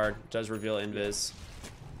the Shard. Does reveal Invis.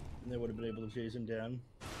 They would have been able to chase him down.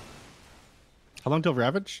 How long till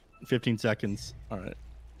Ravage? 15 seconds. All right.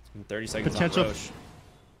 30 seconds on Roche.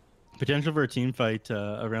 Potential for a team fight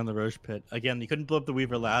around the Roche pit. Again, you couldn't blow up the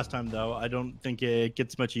Weaver last time, though. I don't think it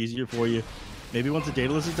gets much easier for you. Maybe once the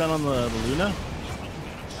Daedalus is done on the Luna.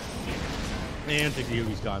 And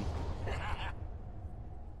Yugi's gone.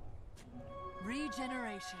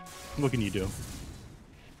 Regeneration. What can you do?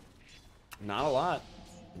 Not a lot.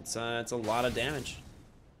 It's a lot of damage.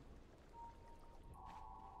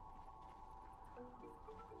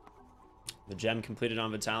 The gem completed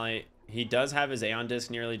on Vitaly. He does have his Aeon Disc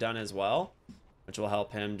nearly done as well, which will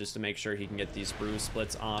help him just to make sure he can get these bruise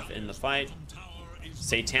splits off in the fight.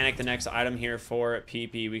 Satanic, the next item here for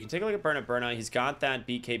PP. We can take a look at Burna. He's got that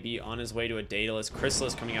BKB on his way to a Daedalus.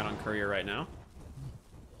 Chrysalis coming out on Courier right now.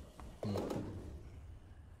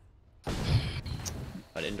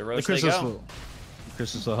 But into Roche they go.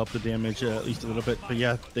 Chrysalis will help the damage at least a little bit. But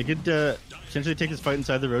yeah, they could potentially take this fight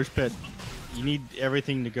inside the Roche pit. You need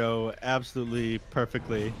everything to go absolutely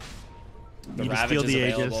perfectly. The Ravage is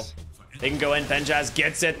available. They can go in. Benjaz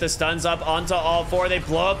gets it. The stuns up onto all 4. They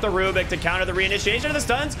blow up the Rubik to counter the reinitiation of the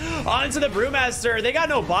stuns onto the Brewmaster. They got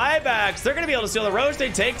no buybacks. They're going to be able to steal the Roche.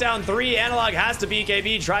 They take down 3. Analog has to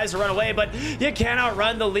BKB, tries to run away, but you can't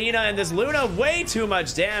outrun the Lina and this Luna. Way too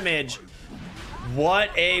much damage. What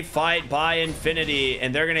a fight by Infinity,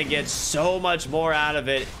 and they're going to get so much more out of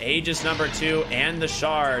it. Aegis number 2 and the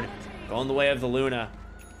Shard going the way of the Luna.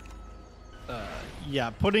 Yeah,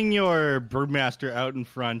 putting your Brewmaster out in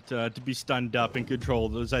front to be stunned up and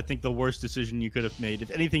controlled was, I think, the worst decision you could have made.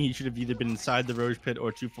 If anything, he should have either been inside the Roche pit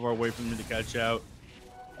or too far away from him to catch out.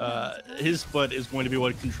 His foot is going to be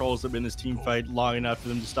what controls him in this team fight long enough for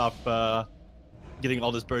them to stop getting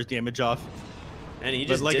all this burst damage off. And he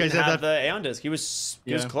just didn't have the Aeon Disc. He was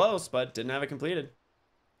close, but didn't have it completed.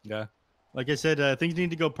 Yeah. Like I said, things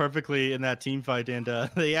need to go perfectly in that team fight, and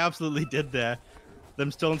they absolutely did that. Them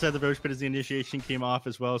still inside the Roche pit as the initiation came off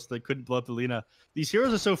as well, so they couldn't blow up the Lina. These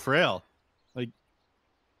heroes are so frail. Like,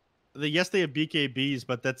 yes, they have BKBs,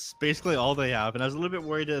 but that's basically all they have. And I was a little bit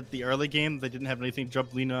worried at the early game they didn't have anything to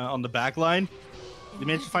jump Lina on the back line. They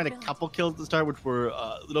managed to find a couple kills at the start, which were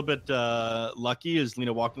a little bit lucky as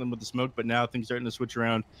Lina walked them with the smoke, but now things are starting to switch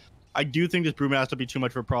around. I do think this Brewmaster will be too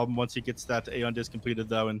much of a problem once he gets that Aeon Disc completed,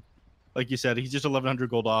 though. And like you said, he's just 1,100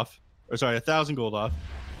 gold off. Or sorry, 1,000 gold off.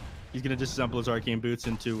 He's going to disassemble his arcane boots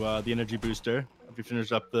into the energy booster if he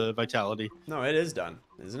finishes up the vitality. No, it is done,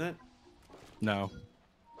 isn't it? No.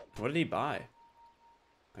 What did he buy?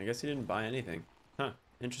 I guess he didn't buy anything. Huh,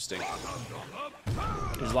 interesting.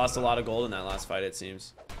 He's lost a lot of gold in that last fight, it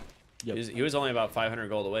seems. Yep. He was only about 500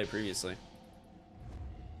 gold away previously.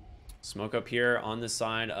 Smoke up here on the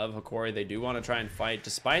side of Hokori. They do want to try and fight.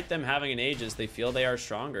 Despite them having an Aegis, they feel they are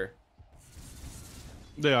stronger.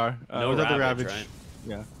 They are. No without Ravage, the Ravage, right?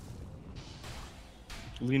 Yeah.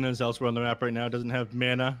 Lina's elsewhere on the map right now, doesn't have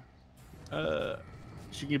mana.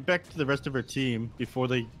 She can get back to the rest of her team before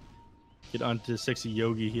they get onto Sexy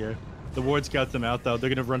Yogi here. The ward scouts them out, though.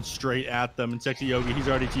 They're going to run straight at them, and Sexy Yogi, he's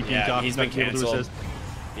already TP'd off. He's been canceled.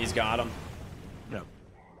 He's got him. Yeah.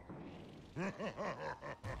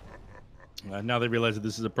 Now they realize that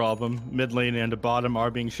this is a problem. Mid lane and the bottom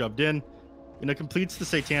are being shoved in. Completes the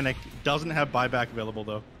Satanic. Doesn't have buyback available,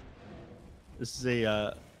 though. This is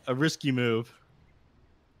a risky move.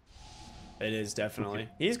 It is definitely.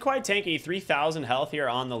 He's quite tanky. 3,000 health here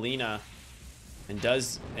on the Lina, and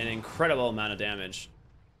does an incredible amount of damage.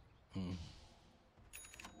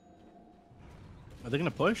 Are they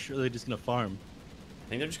gonna push, or are they just gonna farm? I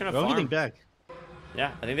think they're just gonna They're only farm. getting back.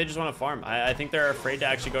 Yeah, I think they just want to farm. I think they're afraid to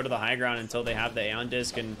actually go to the high ground until they have the Aeon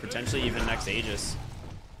Disc and potentially even next Aegis.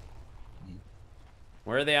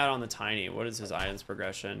 Where are they at on the Tiny? What is his items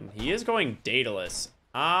progression? He is going Daedalus.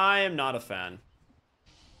 I am not a fan.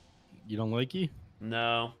 You don't like E?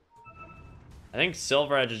 No. I think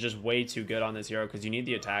Silver Edge is just way too good on this hero because you need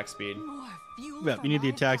the attack speed. Yeah, you need the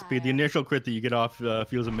attack speed. The initial crit that you get off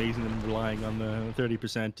feels amazing and relying on the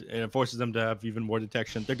 30%. And it forces them to have even more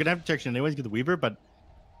detection. They're going to have detection anyways, get the Weaver, but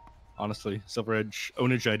honestly, Silver Edge,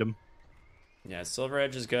 ownage item. Yeah, Silver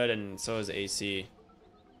Edge is good, and so is AC.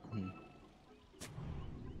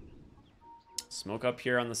 Smoke up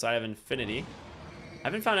here on the side of Infinity.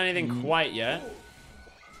 Haven't found anything quite yet.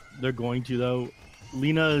 They're going to, though.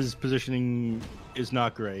 Lina's positioning is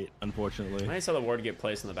not great, unfortunately. I saw the ward get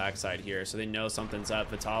placed on the backside here, so they know something's up.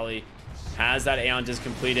 Vitali has that Aeon Disc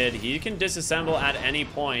completed. He can disassemble at any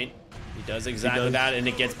point. He does exactly that, and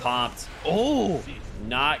it gets popped. Oh!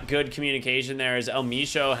 Not good communication there, as El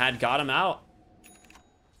Misho had got him out.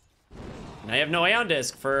 Now you have no Aeon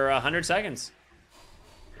Disc for 100 seconds.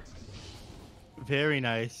 Very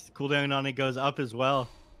nice. Cooldown on it goes up as well.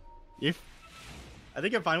 I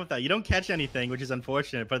think I'm fine with that. You don't catch anything, which is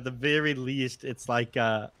unfortunate, but at the very least, it's like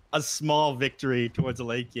a small victory towards the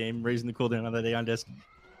late game, raising the cooldown on that Aeon Disc.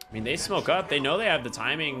 I mean, they smoke up. They know they have the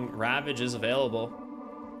timing. Ravage is available.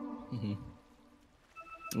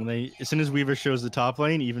 And as soon as Weaver shows the top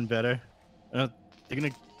lane, even better. They're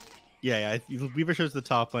gonna, yeah. Weaver shows the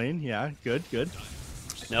top lane. Yeah, good.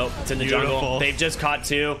 Nope, it's in the Beautiful. jungle. They've just caught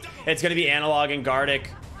two. It's gonna be Analog and Gardic.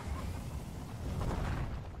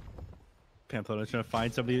 Pamplona trying to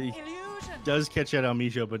find somebody. He does catch at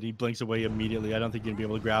Almijo, but he blinks away immediately. I don't think you're gonna be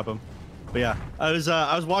able to grab him. But yeah, I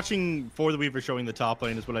was watching for the Weaver showing the top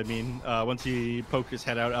lane is what I mean. Once he poked his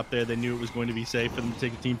head out up there, they knew it was going to be safe for them to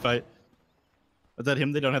take a team fight. Without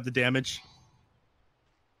him, they don't have the damage.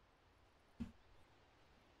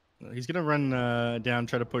 He's gonna run down,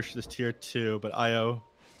 try to push this tier 2, but IO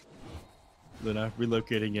Luna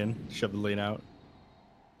relocating in, shove the lane out.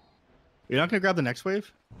 You're not gonna grab the next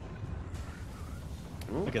wave?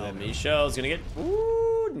 Look at that. El Misho is gonna get.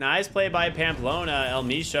 Ooh, nice play by Pamplona. El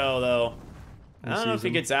Misho, though. I don't know if he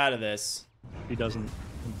gets out of this. He doesn't.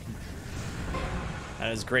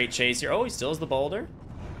 That is great chase here. Oh, he steals the boulder.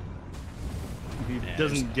 He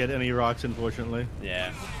doesn't get any rocks, unfortunately.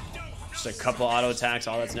 Yeah. Just a couple auto attacks,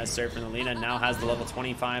 all that's necessary for the Lina. Now has the level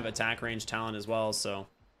 25 attack range talent as well, so.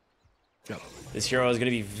 Yep. This hero is going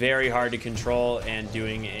to be very hard to control and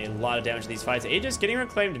doing a lot of damage to these fights. Aegis getting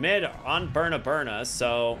reclaimed mid on Burna,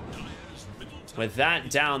 so with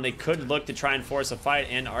that down, they could look to try and force a fight.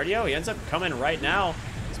 And Ardio, he ends up coming right now.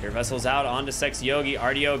 Spirit Vessel's out onto Sexy Yogi.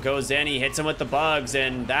 Ardio goes in, he hits him with the bugs,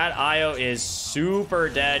 and that Io is super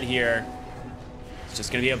dead here. It's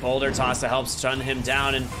just going to be a boulder toss to help stun him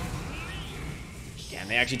down, and can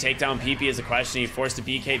they actually take down PP is a question. He forced a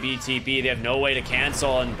BKB TP. They have no way to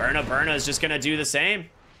cancel, and Burna is just going to do the same.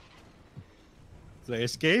 So they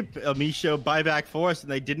escape Amisho buyback force,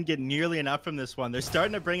 and they didn't get nearly enough from this one. They're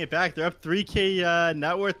starting to bring it back. They're up 3k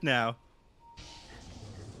net worth now.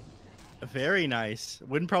 Very nice.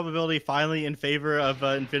 Win probability finally in favor of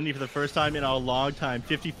Infinity for the first time in a long time.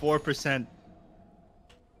 54%.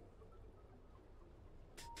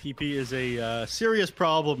 PP is a serious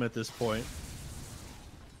problem at this point.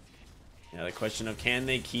 Yeah, the question of can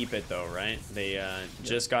they keep it though, right? They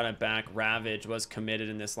just got it back. Ravage was committed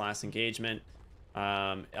in this last engagement.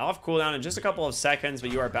 Off cooldown in just a couple of seconds,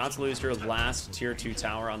 but you are about to lose your last tier 2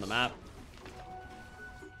 tower on the map.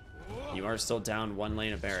 You are still down one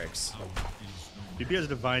lane of barracks. PP has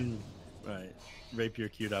Divine Rapier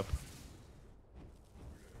queued up.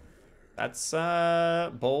 That's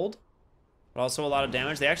bold, but also a lot of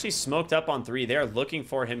damage. They actually smoked up on 3. They are looking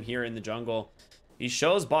for him here in the jungle. He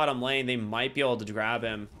shows bottom lane. They might be able to grab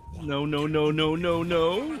him. No.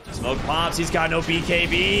 Smoke pops. He's got no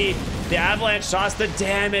BKB. The avalanche shots the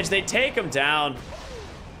damage. They take him down.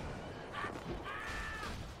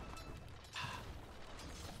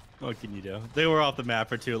 What can you do? They were off the map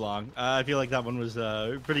for too long. I feel like that one was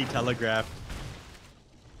pretty telegraphed.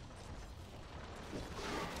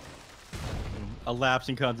 A lapse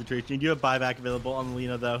in concentration. You do have buyback available on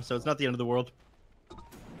Lina though, so it's not the end of the world.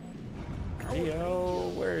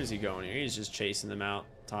 Yo, where is he going here? He's just chasing them out.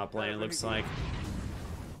 Top lane, it looks like.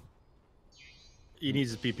 He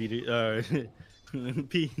needs his PP to,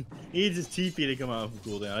 he needs his TP to come off from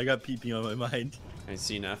cooldown. I got PP on my mind. I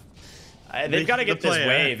see enough. They've got to get this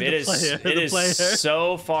wave. It is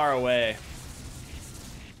so far away.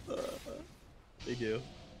 They do.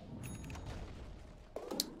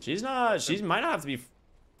 She might not have to be.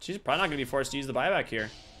 She's probably not going to be forced to use the buyback here.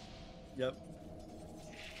 Yep.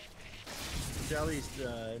 Jelly's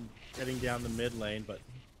heading down the mid lane, but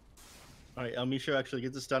all right, Elmisho actually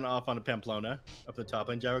gets the stun off on a Pamplona up the top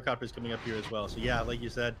lane. Gyrocopter's coming up here as well. So yeah, like you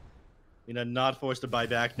said, not forced to buy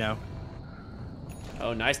back now.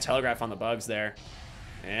 Oh, nice telegraph on the bugs there.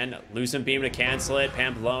 And Lucent Beam to cancel it.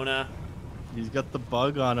 Pamplona. He's got the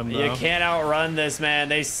bug on him, though. You can't outrun this, man.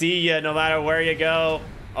 They see you no matter where you go.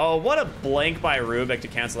 Oh, what a blink by Rubik to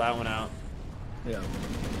cancel that one out. Yeah.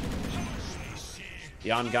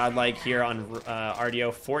 Beyond Godlike here on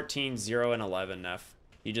RDO 14, 0, and 11, Neff.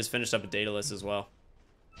 He just finished up a Daedalus as well.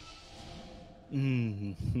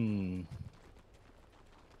 Mm-hmm.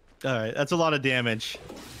 All right, that's a lot of damage.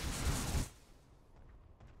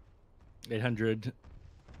 800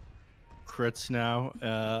 crits now.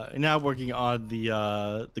 Now working on the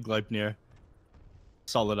Gleipnir.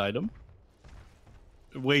 Solid item.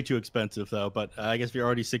 Way too expensive though, but I guess if you're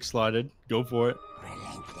already 6 slotted, go for it.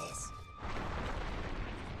 Relentless.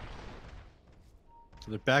 So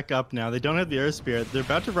they're back up now. They don't have the Earth Spirit. They're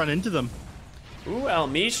about to run into them. Ooh,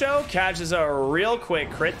 Elmisho catches a real quick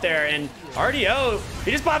crit there, and RDO,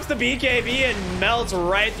 he just pops the BKB and melts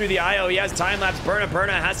right through the IO. He has time lapse. Burna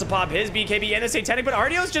has to pop his BKB and the Satanic, but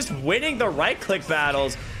RDO's just winning the right-click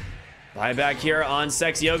battles. Buyback here on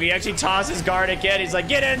Sexy Yogi. He actually tosses guard again. He's like,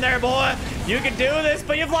 get in there, boy. You can do this,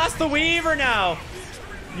 but you've lost the Weaver now.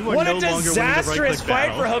 What a disastrous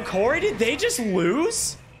fight for Hokori. Did they just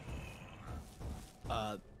lose?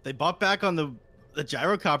 They bought back on the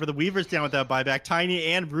Gyrocopter. The Weaver's down without buyback. Tiny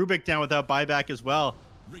and Rubik down without buyback as well.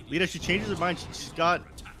 Lita, she changes her mind. She's got...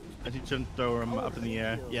 I think she shouldn't throw him up in the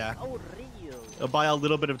air. Yeah. They'll buy a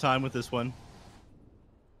little bit of time with this one.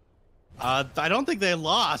 I don't think they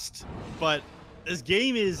lost, but this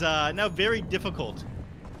game is now very difficult.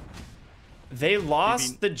 They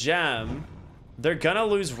lost the gem. They're gonna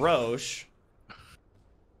lose Roche.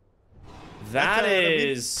 That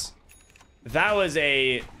was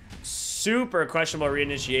a super questionable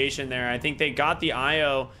reinitiation there. I think they got the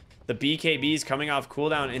IO, the BKBs coming off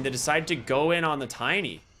cooldown, and they decided to go in on the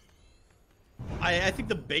Tiny. I think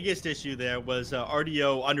the biggest issue there was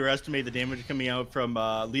RDO underestimated the damage coming out from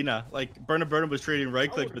Lina. Like, Burna was trading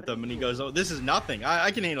right-click with them, and he goes, oh, this is nothing.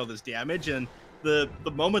 I can handle this damage. And the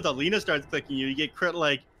moment that Lina starts clicking you get crit,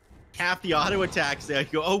 like, half the auto attacks there. You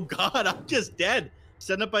go, oh, God, I'm just dead.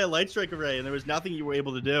 Set up by a Light Strike array, and there was nothing you were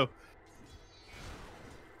able to do.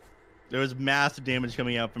 There was massive damage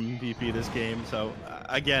coming out from VP this game. So,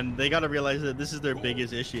 again, they got to realize that this is their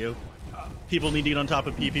biggest issue. People need to get on top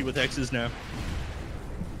of PP with X's now.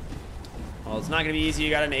 Well, it's not going to be easy. You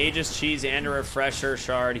got an Aegis Cheese and a Refresher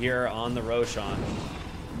Shard here on the Roshan.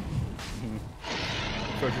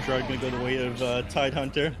 Refresher Shard going to go the way of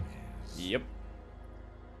Tidehunter. Yep.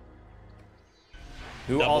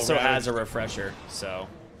 Who double also ravage. Has a Refresher, so...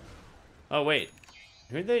 Oh, wait.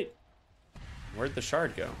 Where'd the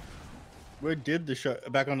Shard go? Where did the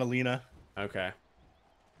Shard... Back on Alina. Okay.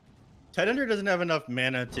 Tidehunter doesn't have enough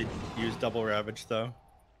mana to use double ravage, though.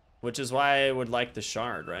 Which is why I would like the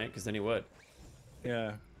Shard, right? Because then he would.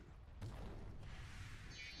 Yeah.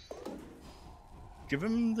 Give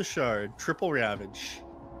him the Shard. Triple ravage.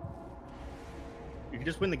 You can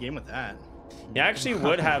just win the game with that. He actually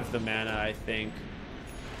would have the mana, I think,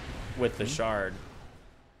 with the Shard.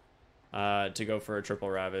 To go for a triple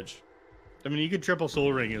ravage. I mean, you could triple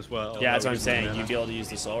Soul Ring as well. Yeah, that's what I'm saying. You'd be able to use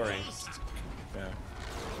the Soul Ring. Yeah.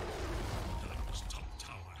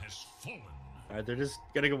 Alright, they're just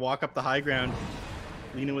gonna walk up the high ground.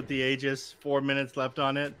 Leaning with the Aegis. 4 minutes left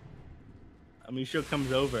on it. Amisho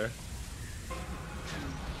comes over.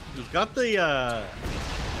 He's got the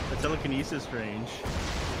telekinesis range.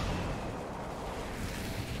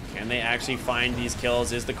 Can they actually find these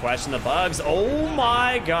kills is the question. The bugs. Oh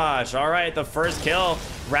my gosh. All right, the first kill.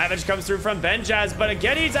 Ravage comes through from Benjaz, but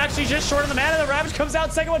again, he's actually just short on the mana. The Ravage comes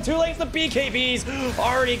out. Second one too late. The BKBs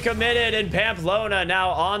already committed, and Pamplona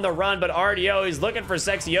now on the run, but RDO, he's looking for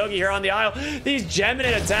Sexy Yogi here on the aisle. These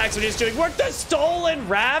Geminate attacks are just doing work. The stolen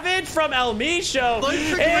Ravage from Elmisho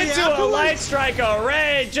into a Light Strike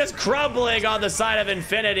array, just crumbling on the side of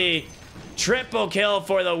Infinity. Triple kill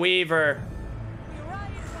for the Weaver.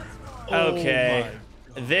 Okay,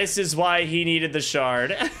 this is why he needed the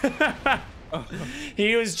Shard.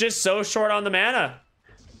 He was just so short on the mana.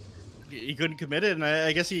 He couldn't commit it, and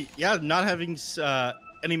I guess not having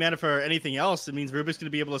any mana for anything else, it means Rubik's going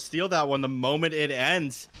to be able to steal that one the moment it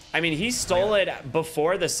ends. I mean, he stole it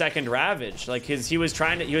before the second Ravage. Like he was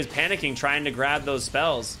panicking, trying to grab those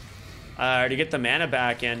spells to get the mana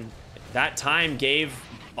back, and that time gave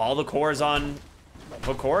all the cores on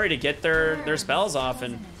Hokori to get their spells off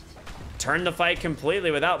and turn the fight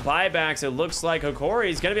completely without buybacks. It looks like Hokori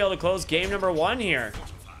is going to be able to close game number 1 here.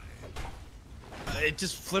 It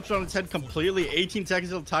just flips on its head completely. 18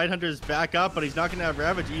 seconds until Tidehunter is back up, but he's not going to have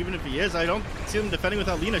Ravage even if he is. I don't see him defending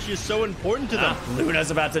without Lina. She is so important to them.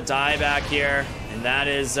 Luna's about to die back here, and that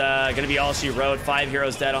is going to be all she wrote. 5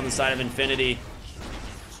 heroes dead on the side of Infinity.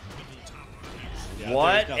 Yeah,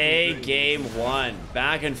 what a game 1.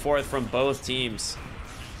 Back and forth from both teams.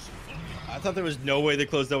 I thought there was no way they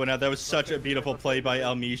closed that one out. That was such a beautiful play by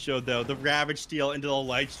El Misho, though. The Ravage steal into the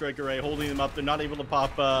Light Strike array, holding them up. They're not able to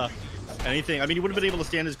pop anything. I mean, he would have been able to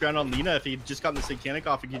stand his ground on Lina if he'd just gotten the Satanic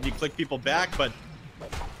off and could click people back, but...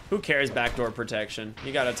 Who cares backdoor protection?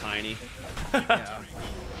 You got a Tiny. Yeah.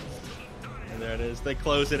 And there it is. They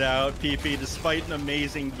close it out. PP, despite an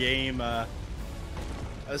amazing game,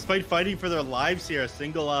 despite fighting for their lives here, a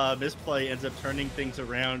single misplay ends up turning things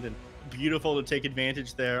around, and beautiful to take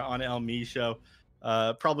advantage there on El Misho.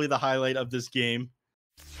 Probably the highlight of this game.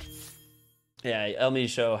 Yeah, El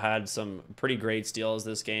Misho had some pretty great steals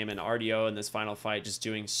this game, and RDO in this final fight just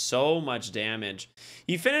doing so much damage.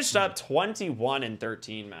 He finished up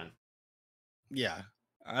 21-13, man. Yeah.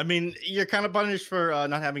 I mean, you're kind of punished for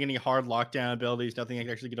not having any hard lockdown abilities, nothing that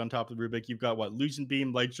can actually get on top of the Rubik. You've got, what, Illusion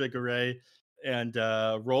Beam, Light Strike Array, and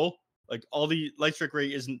Roll. Like, all the Light Strike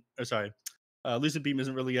Array isn't... Oh, sorry. Illusion Beam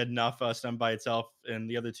isn't really enough stun by itself, and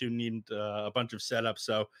the other two need a bunch of setups,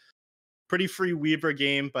 so... Pretty free Weaver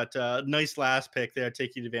game, but nice last pick there,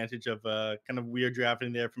 taking advantage of kind of weird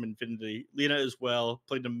drafting there from Infinity. Lina as well,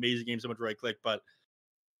 played an amazing game, so much right click, but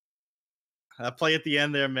that play at the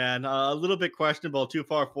end there, man, a little bit questionable, too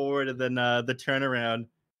far forward, and then the turnaround,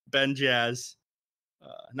 Ben Jazz.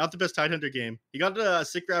 Not the best Tidehunter game. He got a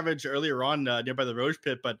Sick Ravage earlier on nearby the Roche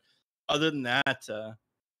pit, but other than that,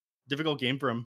 difficult game for him.